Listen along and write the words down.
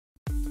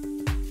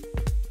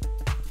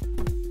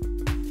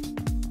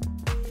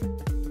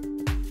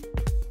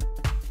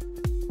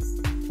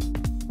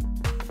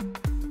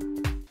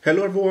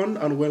Hello everyone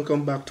and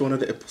welcome back to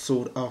another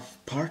episode of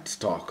Parts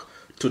Talk.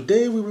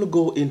 Today we will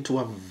go into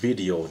a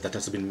video that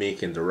has been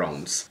making the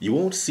rounds. You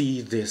won't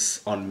see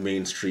this on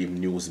mainstream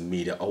news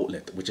media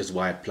outlet, which is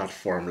why a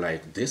platform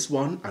like this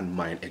one and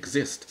mine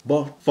exist.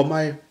 But for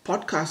my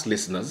podcast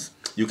listeners,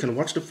 you can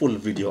watch the full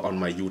video on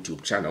my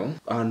YouTube channel.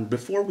 And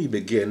before we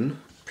begin,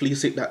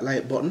 please hit that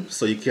like button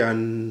so you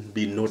can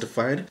be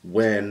notified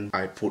when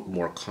I put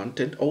more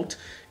content out.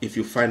 If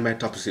you find my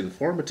topics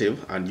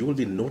informative, and you will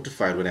be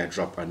notified when I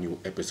drop a new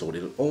episode.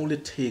 It'll only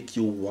take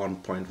you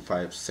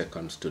 1.5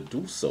 seconds to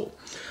do so.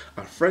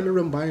 A friendly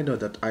reminder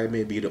that I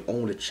may be the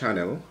only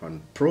channel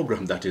and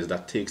program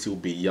that takes you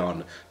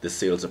beyond the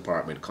sales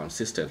department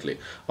consistently.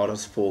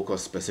 Others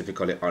focus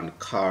specifically on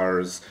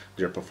cars,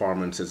 their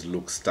performances,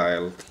 look,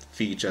 style,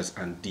 features,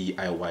 and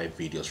DIY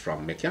videos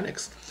from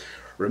mechanics.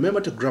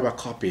 Remember to grab a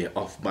copy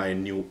of my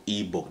new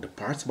ebook, The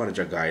Parts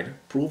Manager Guide,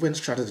 Proven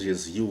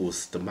Strategies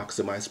Used to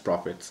Maximize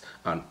Profits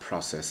and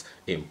Process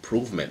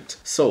Improvement.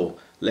 So,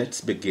 let's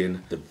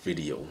begin the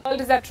video. The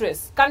world is at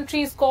risk.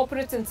 Countries,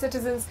 corporates and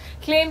citizens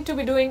claim to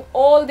be doing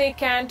all they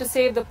can to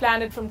save the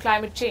planet from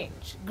climate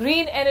change.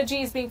 Green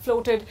energy is being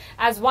floated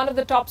as one of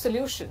the top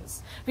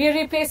solutions. We are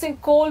replacing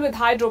coal with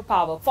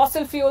hydropower,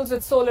 fossil fuels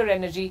with solar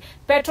energy,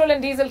 petrol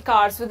and diesel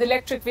cars with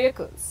electric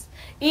vehicles.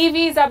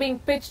 EVs are being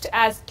pitched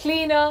as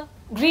cleaner,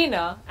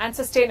 greener and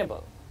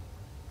sustainable.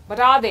 But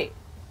are they?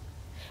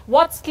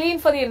 What's clean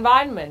for the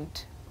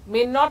environment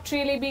may not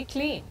really be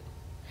clean.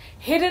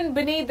 Hidden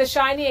beneath the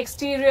shiny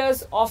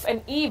exteriors of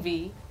an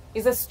EV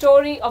is a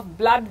story of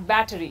blood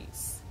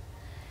batteries.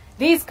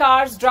 These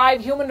cars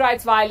drive human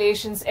rights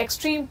violations,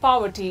 extreme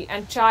poverty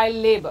and child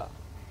labor.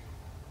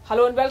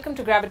 Hello and welcome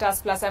to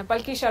Gravitas Plus. I'm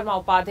Palki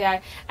Sharma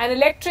Upadhyay. An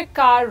electric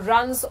car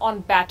runs on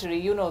battery,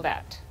 you know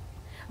that.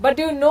 But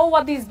do you know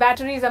what these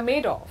batteries are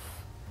made of?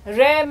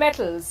 Rare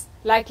metals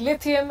like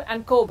lithium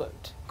and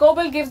cobalt.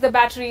 Cobalt gives the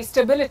battery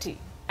stability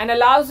and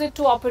allows it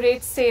to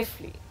operate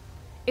safely.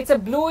 It's a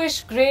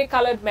bluish grey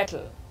colored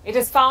metal. It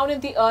is found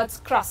in the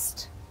Earth's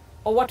crust,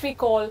 or what we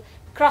call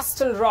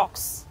crustal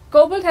rocks.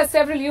 Cobalt has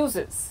several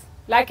uses,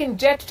 like in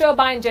jet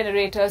turbine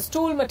generators,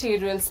 tool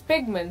materials,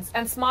 pigments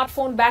and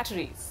smartphone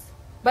batteries.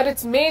 But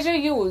its major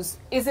use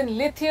is in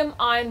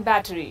lithium-ion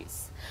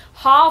batteries.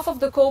 Half of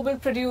the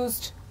cobalt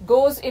produced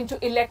goes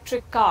into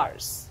electric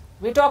cars.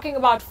 We're talking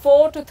about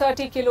 4 to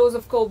 30 kilos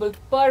of cobalt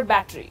per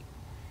battery.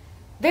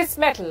 This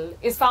metal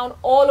is found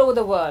all over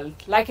the world,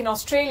 like in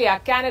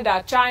Australia,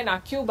 Canada,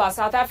 China, Cuba,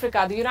 South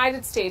Africa, the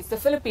United States, the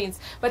Philippines,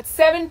 but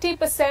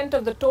 70%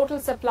 of the total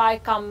supply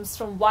comes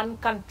from one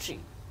country,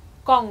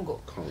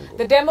 Congo.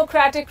 The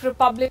Democratic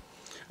Republic.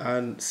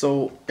 And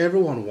so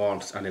everyone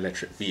wants an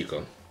electric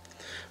vehicle,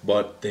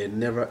 but they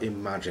never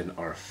imagine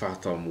or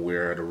fathom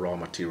where the raw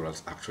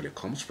materials actually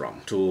comes from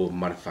to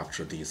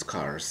manufacture these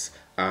cars.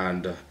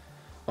 And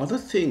other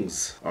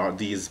things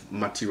these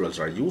materials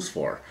are used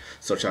for,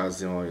 such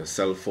as your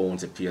cell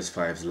phones, your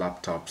PS5s,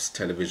 laptops,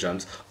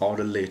 televisions, all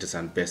the latest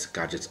and best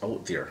gadgets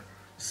out there.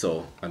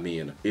 So,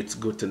 it's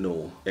good to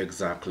know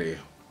exactly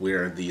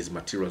where these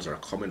materials are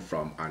coming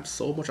from, and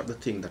so much of the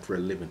thing that we're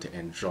living to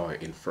enjoy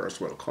in first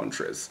world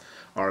countries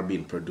are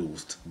being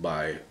produced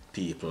by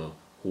people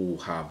who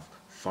have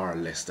far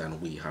less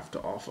than we have to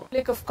offer.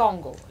 Republic of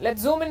Congo.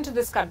 Let's zoom into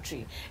this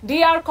country.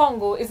 DR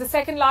Congo is the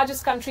second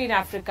largest country in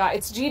Africa.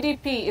 Its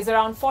GDP is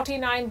around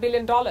 $49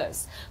 billion.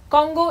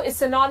 Congo is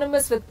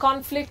synonymous with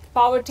conflict,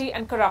 poverty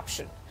and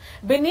corruption.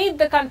 Beneath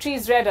the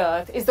country's red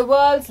earth is the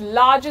world's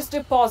largest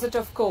deposit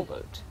of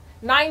cobalt.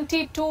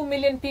 92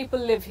 million people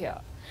live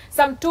here.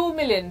 Some 2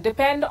 million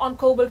depend on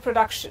cobalt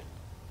production.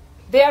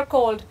 They are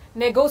called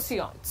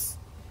negociants.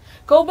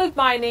 Cobalt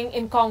mining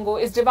in Congo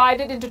is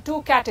divided into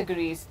two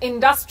categories: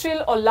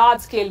 industrial or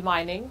large-scale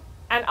mining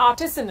and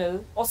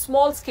artisanal or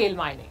small-scale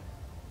mining.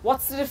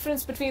 What's the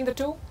difference between the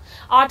two?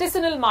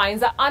 Artisanal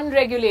mines are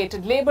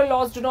unregulated. Labor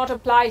laws do not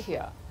apply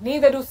here.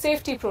 Neither do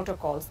safety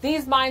protocols.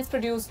 These mines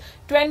produce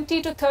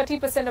 20 to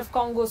 30% of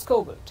Congo's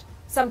cobalt.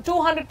 Some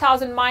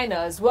 200,000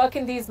 miners work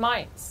in these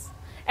mines.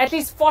 At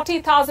least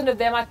 40,000 of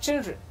them are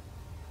children,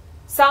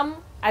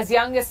 some as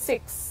young as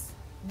 6.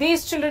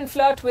 These children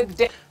flirt with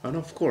death. And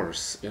of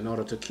course, in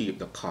order to keep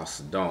the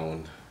costs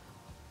down,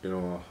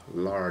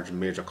 large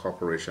major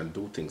corporations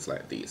do things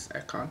like these. I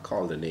can't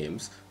call the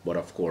names, but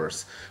of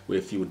course,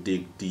 if you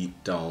dig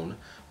deep down,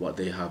 what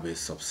they have is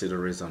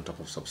subsidiaries on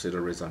top of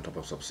subsidiaries on top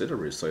of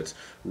subsidiaries. So it's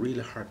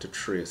really hard to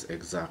trace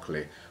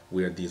exactly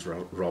where these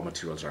raw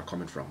materials are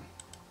coming from.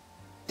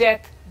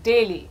 Death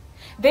daily.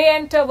 They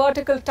enter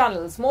vertical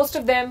tunnels. Most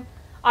of them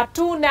are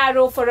too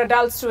narrow for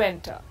adults to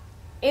enter.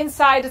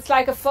 Inside, it's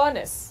like a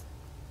furnace.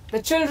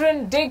 The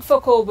children dig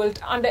for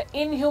cobalt under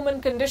inhuman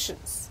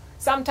conditions.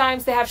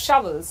 Sometimes they have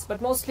shovels,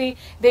 but mostly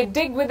they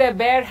dig with their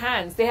bare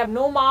hands. They have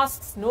no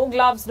masks, no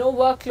gloves, no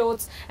work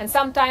clothes, and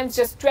sometimes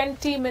just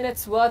 20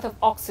 minutes worth of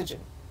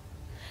oxygen.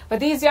 But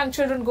these young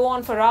children go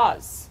on for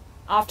hours.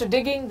 After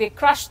digging, they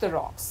crush the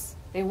rocks.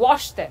 They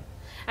wash them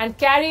and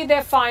carry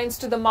their finds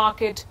to the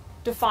market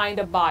to find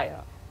a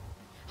buyer.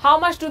 How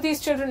much do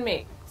these children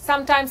make?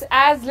 Sometimes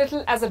as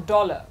little as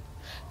 $1.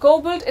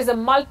 Cobalt is a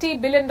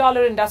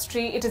multi-billion-dollar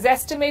industry. It is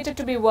estimated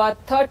to be worth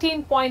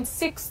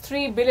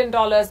 $13.63 billion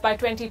by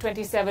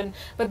 2027.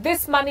 But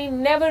this money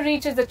never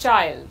reaches the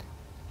child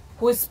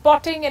who is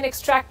spotting and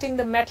extracting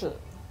the metal.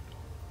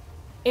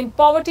 In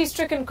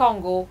poverty-stricken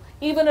Congo,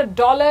 even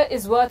 $1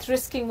 is worth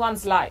risking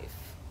one's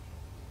life.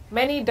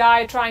 Many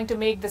die trying to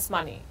make this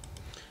money.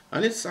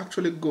 And it's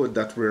actually good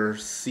that we're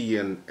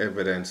seeing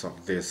evidence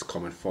of this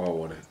coming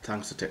forward,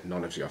 thanks to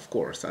technology, of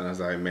course. And as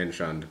I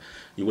mentioned,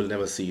 you will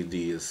never see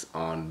these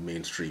on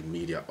mainstream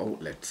media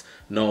outlets.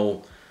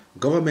 Now,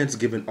 governments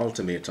giving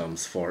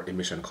ultimatums for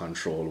emission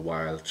control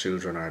while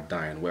children are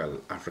dying, well,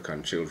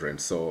 African children.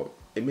 So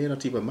it may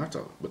not even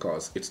matter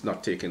because it's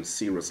not taken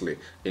seriously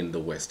in the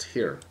West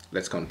here.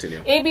 Let's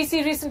continue.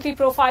 ABC recently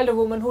profiled a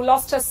woman who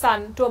lost her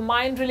son to a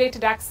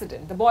mine-related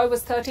accident. The boy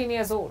was 13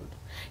 years old.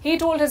 He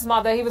told his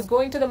mother he was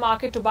going to the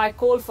market to buy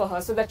coal for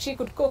her so that she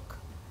could cook.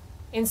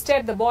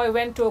 Instead, the boy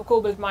went to a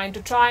cobalt mine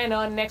to try and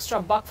earn an extra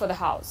buck for the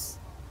house.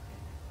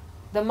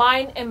 The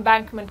mine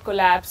embankment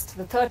collapsed.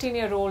 The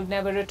 13-year-old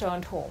never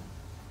returned home.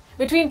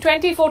 Between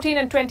 2014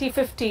 and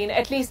 2015,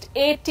 at least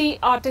 80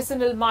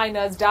 artisanal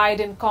miners died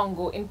in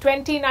Congo. In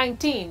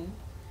 2019,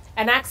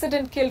 an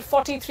accident killed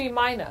 43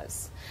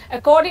 miners.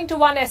 According to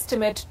one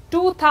estimate,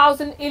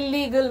 2,000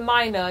 illegal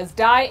miners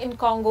die in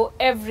Congo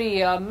every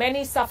year.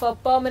 Many suffer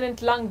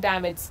permanent lung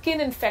damage,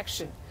 skin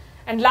infection,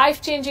 and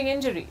life-changing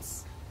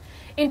injuries.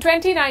 In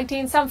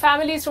 2019, some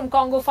families from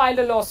Congo filed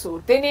a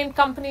lawsuit. They named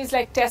companies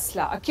like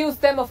Tesla,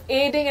 accused them of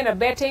aiding and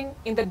abetting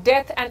in the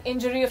death and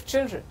injury of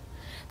children.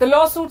 The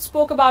lawsuit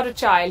spoke about a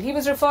child. He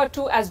was referred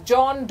to as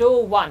John Doe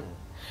 1.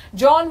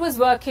 John was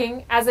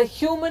working as a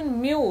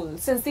human mule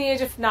since the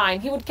age of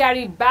 9. He would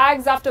carry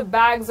bags after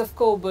bags of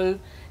cobalt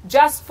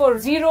just for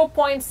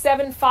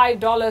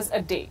 $0.75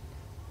 a day.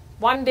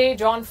 One day,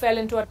 John fell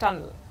into a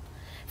tunnel.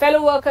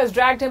 Fellow workers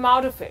dragged him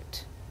out of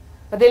it,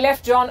 but they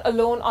left John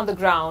alone on the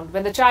ground.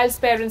 When the child's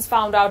parents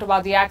found out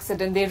about the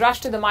accident, they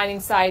rushed to the mining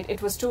site.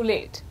 It was too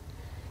late.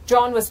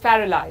 John was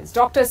paralyzed.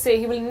 Doctors say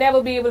he will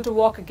never be able to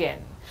walk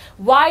again.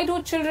 Why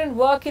do children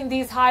work in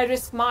these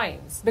high-risk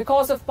mines?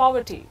 Because of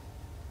poverty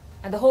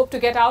and the hope to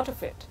get out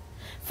of it.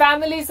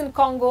 Families in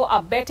Congo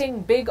are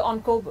betting big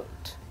on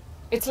cobalt.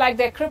 It's like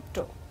their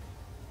crypto,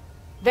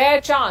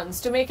 their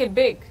chance to make it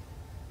big.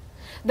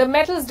 The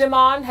metal's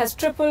demand has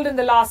tripled in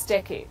the last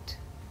decade.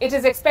 It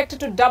is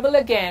expected to double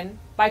again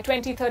by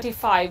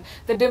 2035.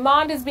 The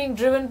demand is being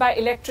driven by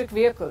electric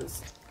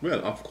vehicles.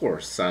 Well, of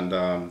course, and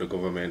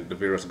the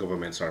various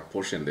governments are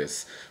pushing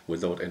this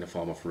without any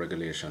form of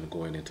regulation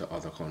going into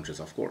other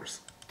countries, of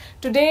course.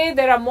 Today,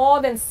 there are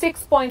more than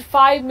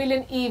 6.5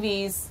 million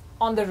EVs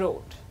on the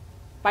road.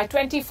 By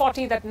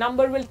 2040, that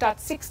number will touch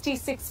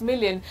 66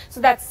 million. So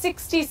that's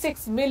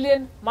 66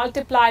 million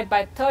multiplied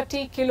by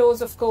 30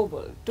 kilos of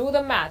cobalt. Do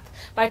the math.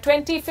 By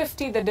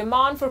 2050, the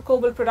demand for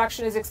cobalt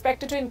production is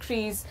expected to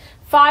increase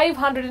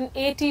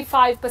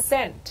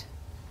 585%.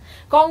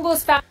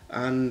 Congo's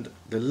and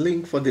the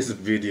link for this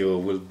video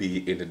will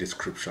be in the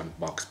description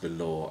box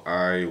below.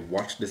 I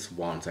watched this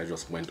once, I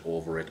just went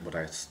over it, but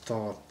I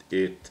thought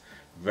it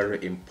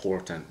very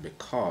important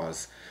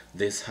because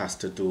this has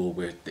to do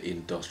with the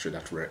industry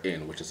that we're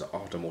in, which is the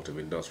automotive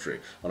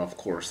industry. And of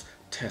course,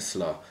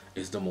 Tesla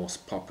is the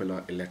most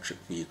popular electric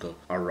vehicle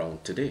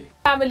around today.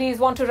 Families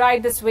want to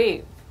ride this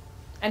wave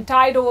and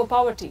tide over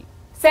poverty.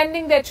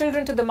 Sending their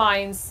children to the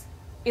mines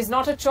is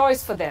not a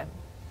choice for them,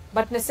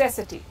 but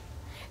necessity.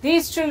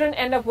 These children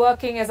end up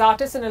working as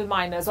artisanal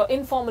miners or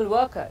informal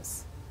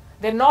workers.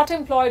 They're not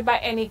employed by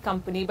any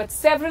company, but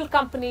several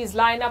companies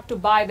line up to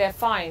buy their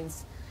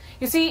finds.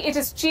 You see, it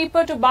is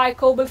cheaper to buy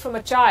cobalt from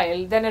a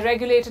child than a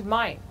regulated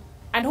mine.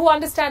 And who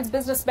understands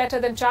business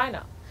better than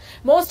China?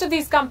 Most of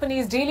these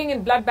companies dealing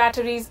in blood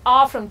batteries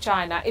are from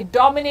China. It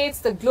dominates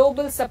the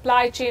global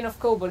supply chain of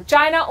cobalt.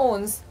 China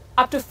owns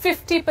up to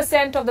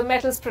 50% of the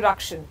metals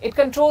production. It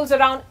controls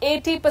around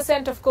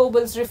 80% of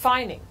cobalt's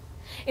refining.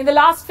 In the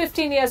last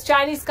 15 years,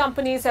 Chinese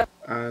companies have...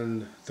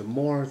 And the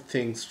more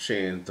things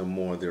change, the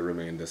more they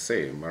remain the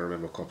same. I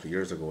remember a couple of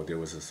years ago, there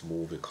was this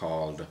movie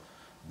called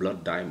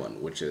Blood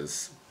Diamond, which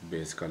is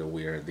basically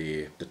where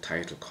the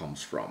title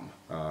comes from.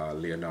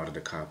 Leonardo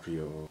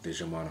DiCaprio,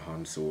 Djimon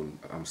Hounsou,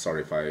 I'm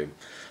sorry if I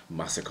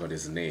massacred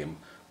his name,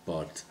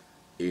 but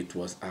it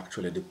was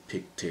actually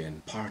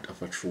depicting part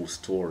of a true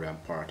story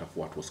and part of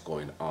what was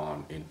going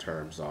on in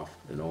terms of,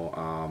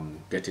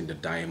 getting the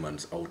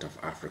diamonds out of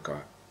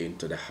Africa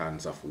into the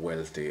hands of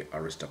wealthy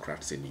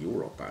aristocrats in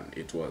Europe, and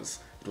it was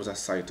a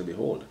sight to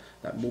behold.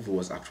 That movie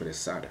was actually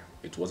sad.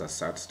 It was a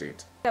sad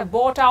state. Have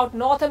bought out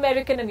North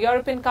American and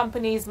European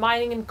companies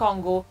mining in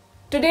Congo.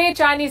 Today,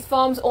 Chinese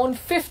firms own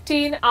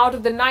 15 out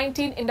of the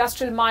 19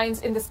 industrial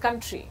mines in this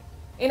country.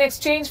 In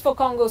exchange for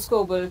Congo's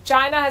cobalt,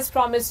 China has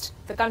promised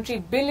the country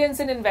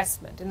billions in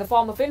investment in the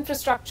form of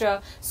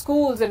infrastructure,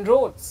 schools and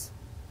roads.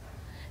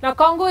 Now,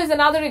 Congo is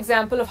another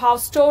example of how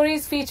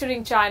stories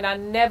featuring China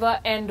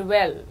never end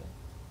well.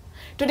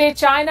 Today,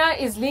 China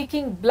is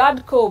leaking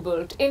blood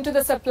cobalt into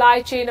the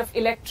supply chain of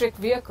electric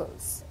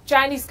vehicles.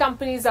 Chinese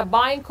companies are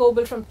buying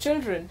cobalt from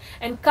children,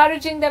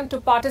 encouraging them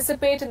to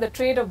participate in the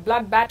trade of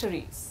blood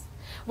batteries.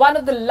 One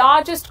of the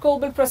largest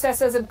cobalt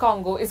processors in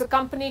Congo is a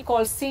company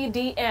called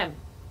CDM,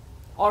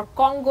 or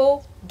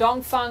Congo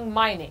Dongfang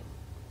Mining.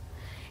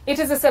 It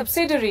is a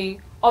subsidiary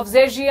of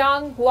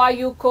Zhejiang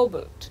Huayu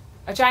Cobalt,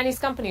 a Chinese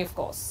company, of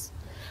course.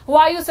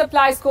 Huayu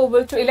supplies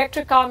cobalt to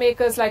electric car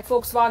makers like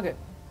Volkswagen.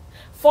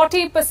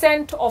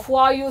 40% of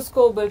Huayu's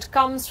cobalt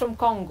comes from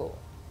Congo.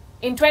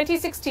 In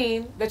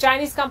 2016, the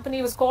Chinese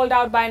company was called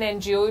out by an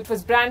NGO. It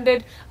was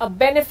branded a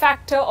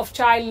benefactor of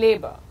child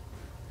labor.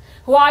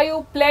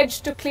 Huayu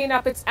pledged to clean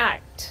up its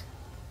act.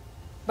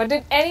 But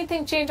did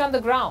anything change on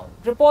the ground?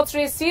 Reports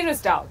raise serious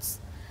doubts.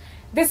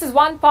 This is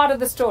one part of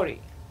the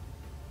story.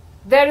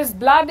 There is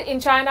blood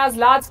in China's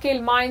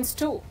large-scale mines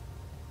too.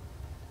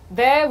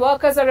 There,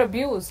 workers are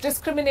abused,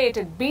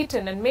 discriminated,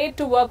 beaten, and made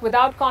to work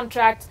without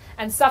contracts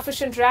and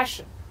sufficient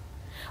ration.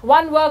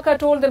 One worker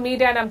told the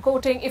media, and I'm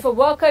quoting, "If a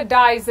worker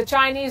dies, the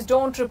Chinese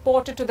don't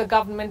report it to the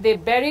government. They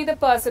bury the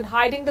person,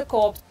 hiding the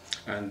corpse."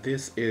 And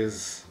this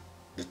is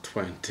the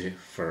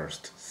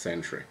 21st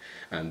century,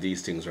 and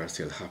these things are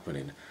still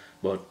happening.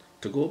 But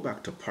to go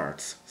back to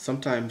parts,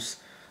 sometimes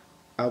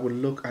I would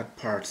look at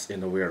parts in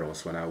the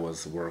warehouse when I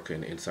was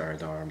working inside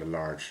the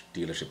large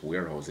dealership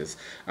warehouses,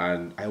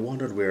 and I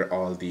wondered where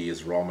all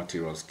these raw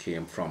materials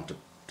came from to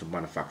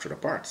manufacture the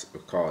parts,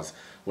 because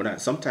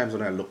sometimes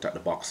when I looked at the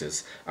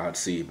boxes, I'd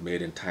see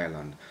made in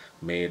Thailand,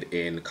 made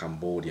in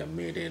Cambodia,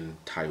 made in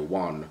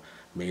Taiwan,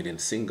 made in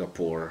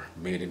Singapore,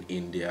 made in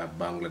India,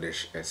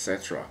 Bangladesh,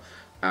 etc.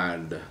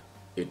 And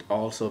it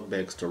also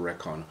begs to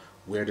reckon,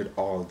 where did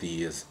all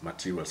these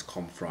materials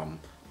come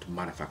from to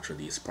manufacture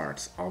these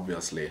parts?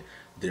 Obviously,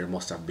 there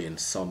must have been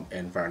some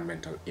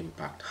environmental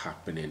impact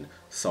happening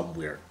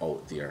somewhere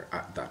out there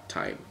at that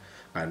time,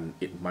 and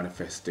it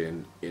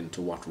manifesting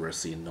into what we're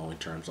seeing now in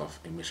terms of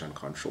emission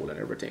control and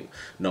everything.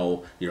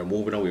 Now, you're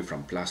moving away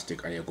from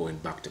plastic and you're going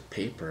back to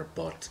paper,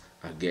 but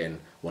again,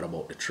 what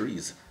about the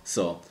trees?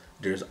 So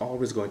there's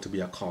always going to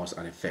be a cause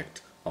and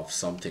effect of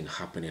something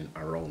happening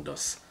around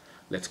us.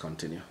 Let's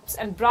continue.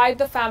 And bribe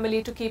the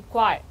family to keep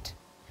quiet.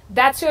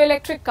 That's your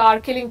electric car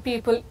killing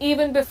people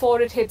even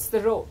before it hits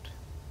the road.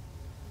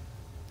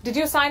 Did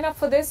you sign up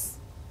for this?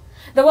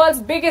 The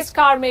world's biggest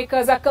car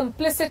makers are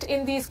complicit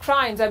in these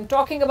crimes. I'm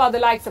talking about the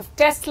likes of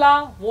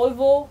Tesla,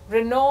 Volvo,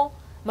 Renault,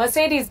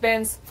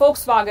 Mercedes-Benz,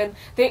 Volkswagen.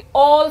 They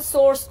all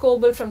source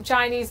cobalt from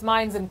Chinese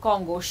mines in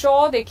Congo.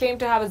 Sure, they claim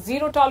to have a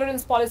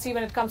zero-tolerance policy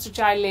when it comes to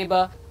child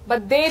labor,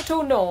 but they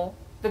too know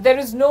that there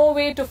is no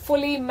way to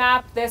fully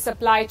map their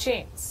supply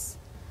chains.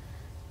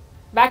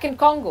 Back in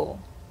Congo,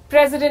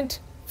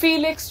 President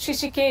Felix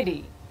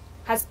Tshisekedi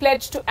has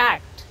pledged to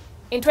act.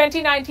 In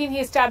 2019, he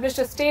established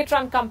a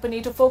state-run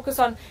company to focus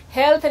on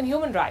health and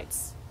human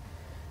rights.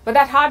 But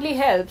that hardly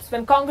helps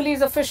when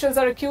Congolese officials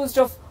are accused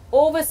of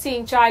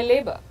overseeing child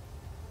labor.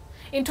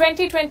 In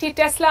 2020,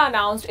 Tesla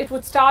announced it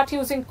would start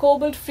using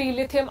cobalt-free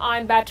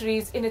lithium-ion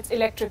batteries in its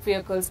electric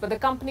vehicles, but the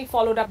company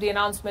followed up the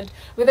announcement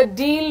with a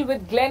deal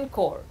with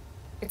Glencore.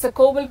 It's a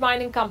cobalt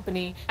mining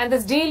company, and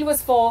this deal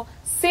was for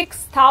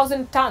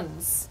 6,000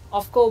 tons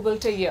of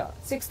cobalt a year.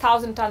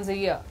 6,000 tons a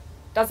year.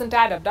 Doesn't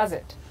add up, does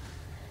it?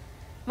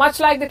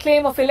 Much like the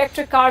claim of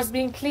electric cars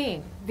being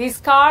clean, these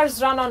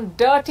cars run on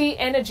dirty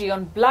energy,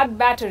 on blood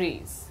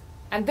batteries.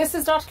 And this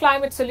is not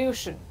climate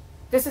solution.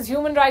 This is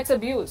human rights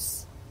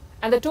abuse.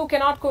 And the two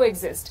cannot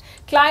coexist.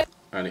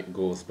 And it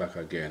goes back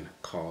again,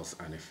 cause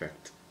and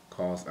effect.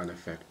 Cause and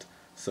effect.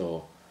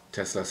 So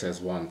Tesla says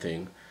one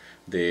thing,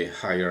 they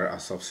hire a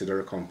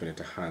subsidiary company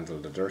to handle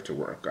the dirty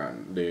work,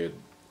 and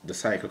the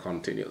cycle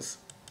continues.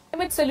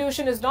 Climate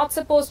solution is not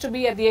supposed to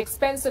be at the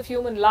expense of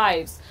human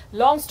lives.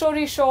 Long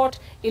story short,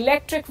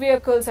 electric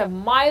vehicles have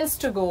miles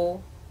to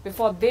go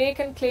before they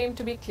can claim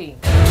to be clean.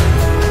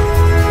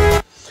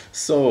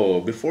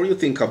 So, before you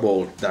think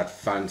about that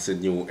fancy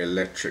new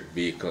electric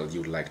vehicle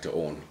you'd like to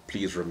own,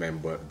 please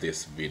remember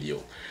this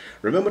video.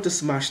 Remember to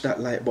smash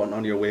that like button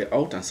on your way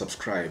out and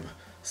subscribe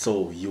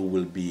so you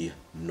will be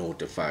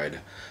notified.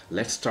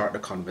 Let's start the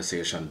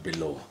conversation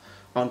below.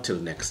 Until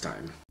next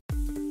time.